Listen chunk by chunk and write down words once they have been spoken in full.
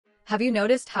Have you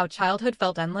noticed how childhood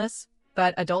felt endless,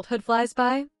 but adulthood flies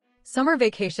by? Summer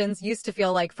vacations used to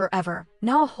feel like forever.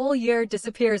 Now a whole year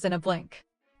disappears in a blink.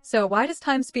 So why does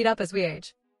time speed up as we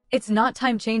age? It's not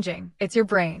time changing, it's your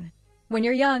brain. When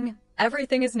you're young,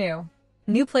 everything is new.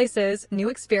 New places, new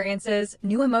experiences,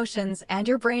 new emotions, and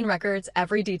your brain records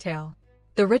every detail.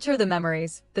 The richer the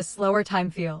memories, the slower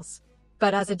time feels.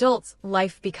 But as adults,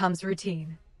 life becomes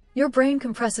routine. Your brain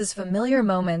compresses familiar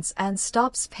moments and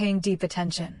stops paying deep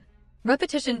attention.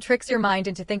 Repetition tricks your mind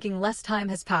into thinking less time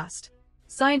has passed.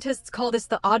 Scientists call this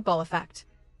the oddball effect.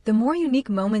 The more unique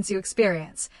moments you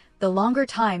experience, the longer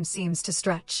time seems to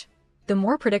stretch. The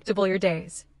more predictable your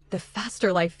days, the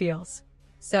faster life feels.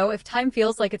 So if time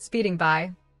feels like it's speeding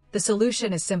by, the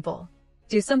solution is simple.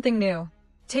 Do something new.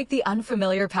 Take the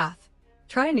unfamiliar path.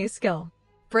 Try a new skill.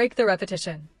 Break the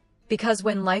repetition. Because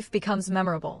when life becomes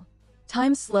memorable,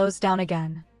 time slows down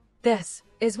again. This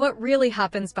is what really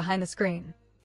happens behind the screen.